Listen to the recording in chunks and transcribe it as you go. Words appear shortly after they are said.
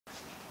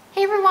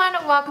Hey everyone,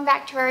 welcome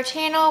back to our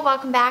channel.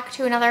 Welcome back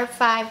to another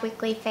 5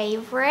 weekly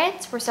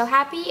favorites. We're so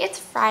happy it's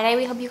Friday.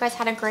 We hope you guys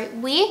had a great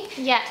week.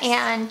 Yes.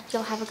 And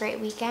you'll have a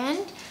great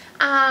weekend.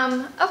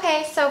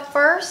 Okay, so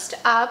first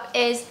up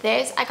is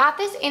this. I got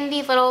this in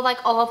the little like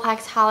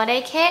Olaplex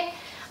holiday kit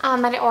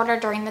that I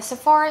ordered during the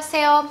Sephora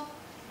sale.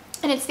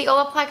 And it's the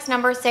Olaplex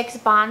No. 6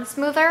 Bond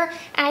Smoother.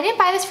 And I didn't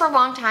buy this for a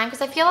long time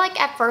because I feel like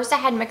at first I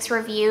had mixed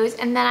reviews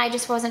and then I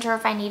just wasn't sure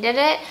if I needed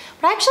it.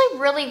 But I actually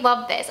really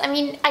love this. I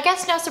mean, I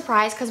guess no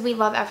surprise because we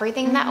love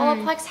everything that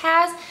Olaplex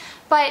has.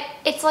 But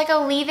it's like a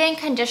leave-in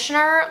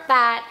conditioner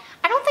that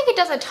I don't think it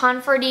does a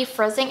ton for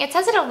defrizzing. It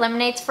says it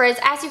eliminates frizz.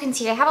 As you can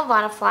see, I have a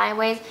lot of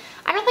flyaways.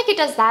 I don't think it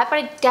does that,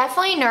 but it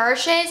definitely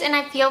nourishes, and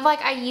I feel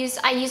like I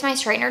used my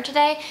straightener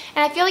today,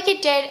 and I feel like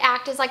it did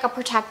act as like a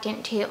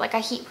protectant too, like a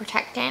heat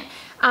protectant.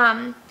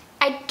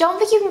 I don't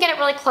think you can get it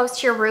really close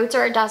to your roots,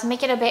 or it does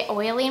make it a bit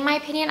oily in my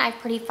opinion. I have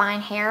pretty fine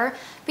hair.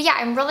 But yeah,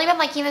 I've really been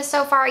liking this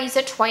so far. I used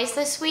it twice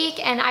this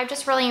week and I'm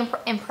just really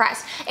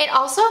impressed. It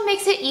also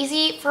makes it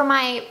easy for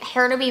my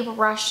hair to be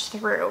brushed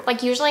through.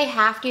 Like usually I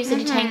have to use a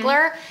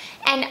detangler,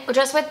 and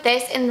just with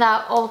this in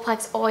the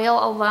Olaplex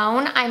oil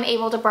alone, I'm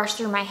able to brush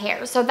through my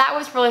hair. So that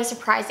was really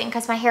surprising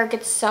because my hair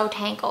gets so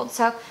tangled.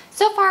 So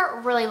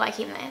far really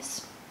liking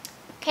this.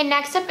 Okay,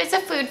 next up is a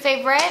food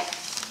favorite.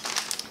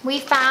 We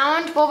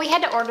found, well, we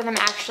had to order them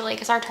actually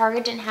because our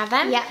Target didn't have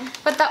them. Yeah.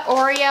 But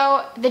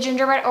the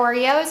gingerbread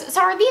Oreos.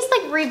 So are these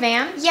like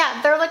revamped?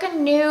 Yeah, they're like a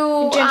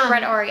new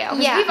gingerbread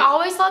Oreo. Yeah. We've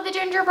always loved the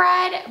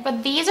gingerbread,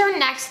 but these are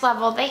next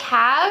level. They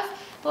have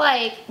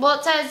like, well,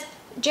 it says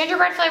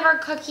gingerbread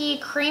flavored cookie,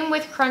 cream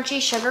with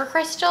crunchy sugar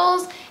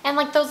crystals, and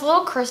like those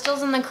little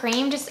crystals in the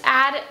cream just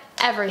add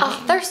everything.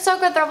 Oh, they're so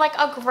good. They're like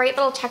a great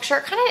little texture.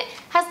 It kind of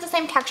has the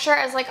same texture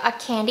as like a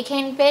candy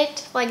cane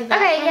bit, like that.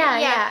 Okay,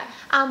 yeah.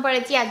 But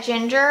it's, yeah,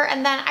 ginger.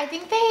 And then I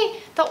think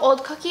the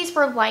old cookies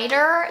were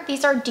lighter.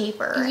 These are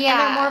deeper. Yeah. And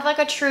they're more of like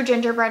a true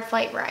gingerbread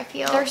flavor, I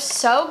feel. They're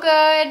so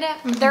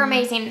good. They're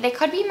amazing. They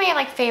could be my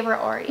like favorite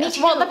Oreos. Me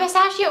too. Well, the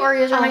pistachio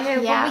Oreos are my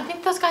favorite. Yeah. But we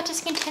think those got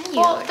discontinued.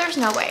 Well, there's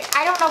no way.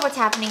 I don't know what's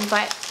happening,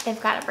 but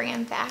they've got to bring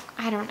them back.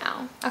 I don't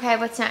know. Okay,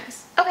 what's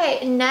next?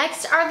 Okay,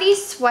 next are these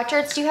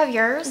sweatshirts. Do you have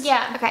yours?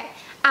 Yeah. Okay.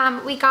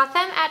 We got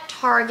them at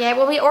Target.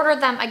 Well, we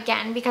ordered them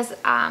again because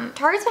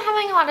Target's been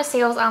having a lot of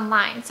sales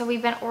online, so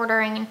we've been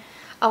ordering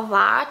a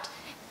lot.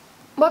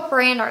 What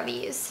brand are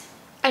these?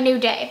 A New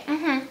Day.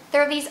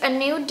 They're these A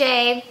New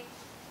Day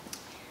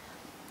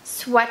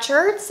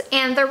sweatshirts,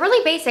 and they're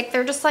really basic.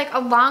 They're just like a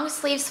long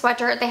sleeve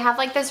sweatshirt. They have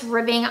like this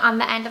ribbing on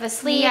the end of the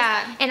sleeve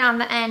and on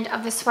the end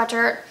of the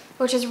sweatshirt,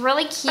 which is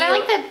really cute. But I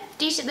like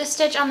the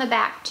stitch on the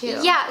back too.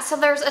 Yeah, so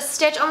there's a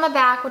stitch on the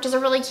back, which is a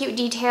really cute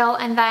detail,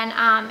 and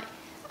then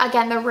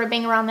again, the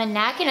ribbing around the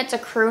neck, and it's a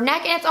crew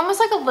neck, and it's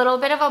almost like a little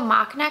bit of a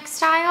mock neck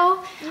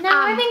style. No,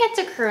 I think it's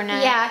a crew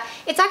neck. Yeah,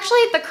 it's actually,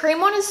 the cream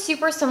one is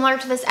super similar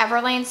to this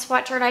Everlane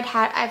sweatshirt I've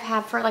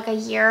had for like a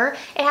year.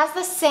 It has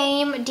the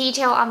same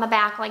detail on the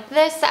back like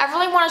this. The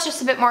Everlane one is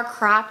just a bit more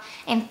cropped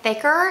and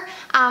thicker,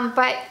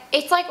 but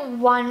it's like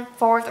 1/4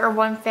 or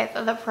 1/5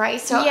 of the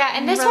price. So yeah, and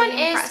I'm this really one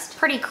impressed. is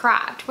pretty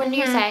cropped, wouldn't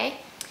you say?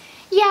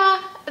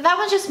 Yeah, that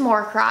one's just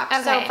more cropped.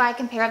 So Okay. if I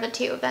compare the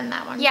two, then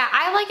that one. Yeah,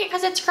 I like it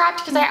because it's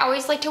cropped because I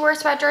always like to wear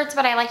sweatshirts,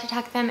 but I like to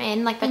tuck them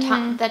in, like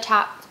the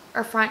top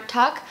or front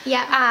tuck.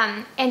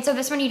 Yeah. And so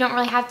this one you don't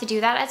really have to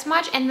do that as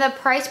much, and the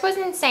price was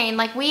insane.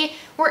 Like we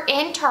were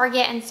in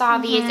Target and saw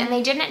these, and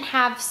they didn't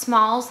have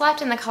smalls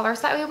left in the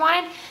colors that we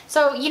wanted.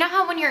 So you know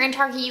how when you're in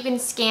Target you can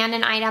scan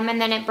an item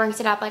and then it brings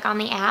it up like on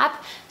the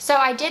app? So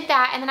I did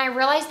that, and then I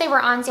realized they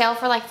were on sale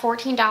for like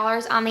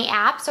 $14 on the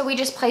app, so we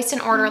just placed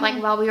an order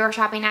like while we were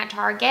shopping at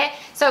Target.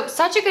 So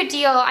such a good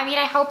deal. I mean,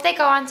 I hope they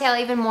go on sale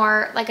even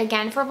more like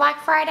again for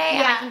Black Friday,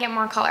 and I can get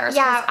more colors.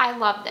 Yeah, I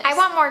love this. I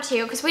want more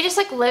too, because we just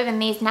like live in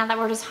these now that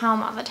we're just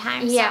home all the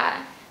time. Yeah.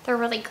 So they're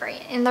really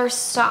great, and they're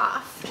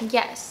soft.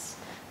 Yes.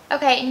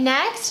 Okay,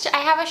 next I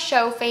have a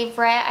show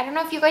favorite. I don't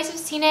know if you guys have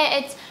seen it.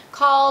 It's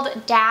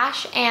called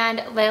Dash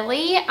and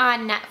Lily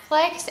on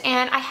Netflix,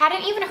 and I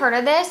hadn't even heard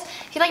of this.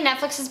 I feel like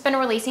Netflix has been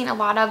releasing a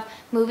lot of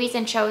movies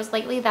and shows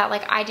lately that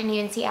like I didn't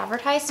even see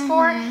advertised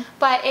for,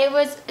 but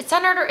it's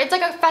centered, it's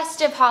like a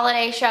festive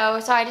holiday show,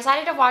 so I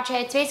decided to watch it.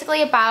 It's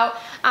basically about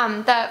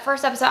the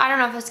first episode. I don't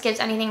know if this gives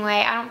anything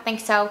away. I don't think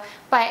so,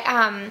 but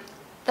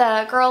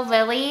the girl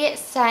Lily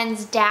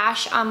sends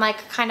Dash on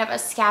like kind of a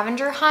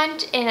scavenger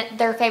hunt in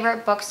their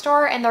favorite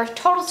bookstore, and they're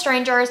total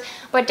strangers,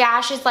 but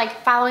Dash is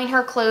like following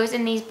her clues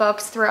in these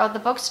books throughout the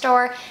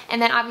bookstore,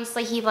 and then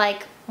obviously he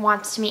like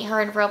wants to meet her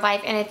in real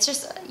life, and it's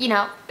just, you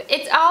know,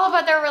 it's all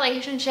about their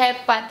relationship,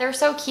 but they're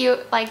so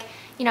cute. Like,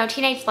 you know,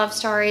 teenage love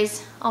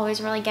stories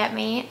always really get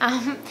me.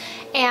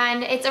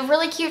 And it's a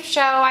really cute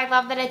show. I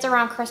love that it's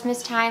around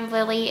Christmas time.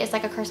 Lily is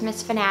like a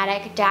Christmas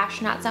fanatic,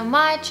 Dash not so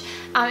much.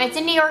 It's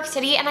in New York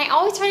City, and I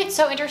always find it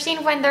so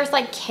interesting when there's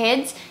like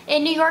kids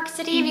in New York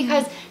City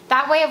because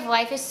that way of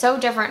life is so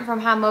different from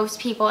how most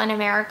people in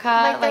America,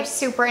 like they're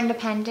super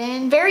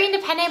independent. Very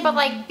independent, but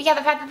like, yeah,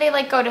 the fact that they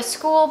like go to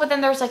school, but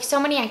then there's like so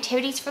many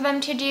activities for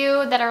them to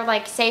do that are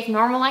like safe,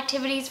 normal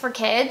activities for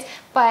kids.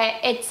 But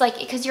it's like,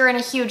 because you're in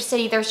a huge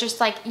city, there's just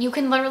like, you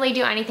can literally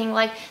do anything.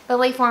 Like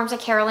Lily forms a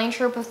caroling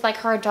troupe with like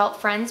her adult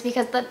friends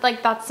because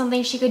that's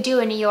something she could do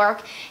in New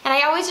York. And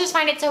I always just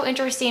find it so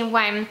interesting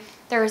when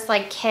there's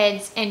like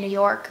kids in New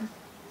York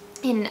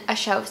in a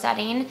show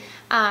setting.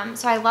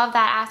 So I love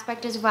that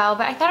aspect as well.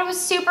 But I thought it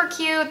was super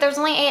cute. There's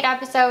only 8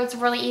 episodes,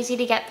 really easy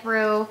to get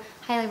through.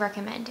 Highly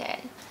recommend it.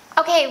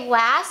 Okay,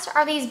 last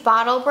are these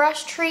bottle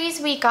brush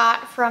trees we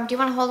got from, do you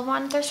want to hold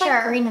one? There's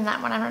like green in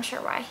that one, I'm not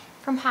sure why.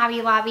 From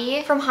Hobby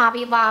Lobby. From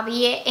Hobby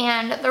Lobby,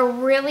 and they're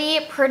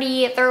really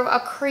pretty. They're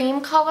a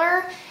cream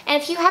color. And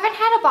if you haven't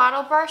had a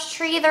bottle brush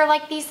tree, they're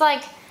like these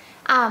like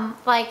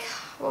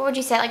what would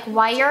you say, like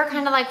wire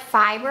kind of like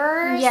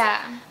fibers.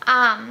 Yeah.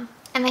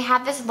 And they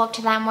have this look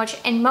to them,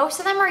 and most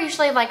of them are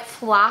usually like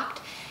flocked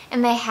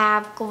and they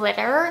have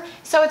glitter.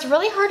 So it's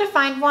really hard to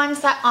find ones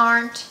that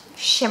aren't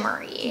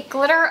shimmery.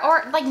 Glitter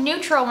or like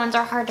neutral ones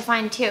are hard to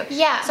find too.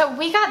 Yeah. So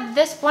we got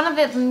this, one of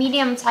the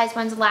medium-sized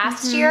ones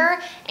last year,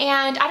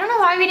 and I don't know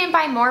why we didn't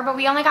buy more, but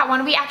we only got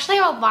one. We actually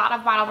have a lot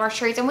of bottle brush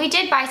trees, and we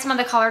did buy some of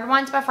the colored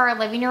ones, but for our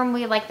living room,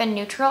 we like the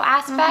neutral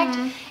aspect.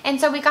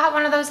 And so we got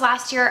one of those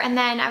last year, and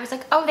then I was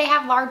like, oh, they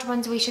have large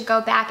ones, we should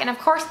go back. And of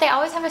course, they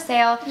always have a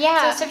sale.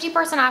 Yeah. So it's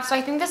 50% off. So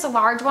I think this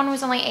large one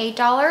was only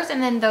 $8,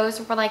 and then those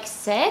were like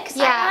 $6,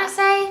 Yeah. I want to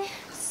say.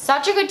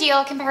 Such a good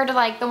deal compared to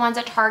like the ones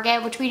at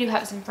Target, which we do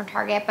have some from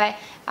Target, but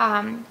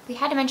we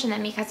had to mention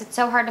them because it's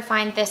so hard to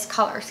find this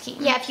color scheme.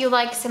 Yeah, if you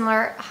like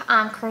similar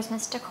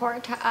Christmas decor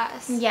to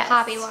us. Yes.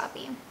 Hobby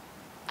Lobby.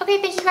 Okay,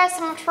 thank you guys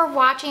so much for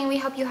watching. We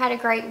hope you had a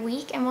great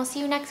week, and we'll see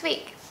you next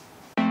week.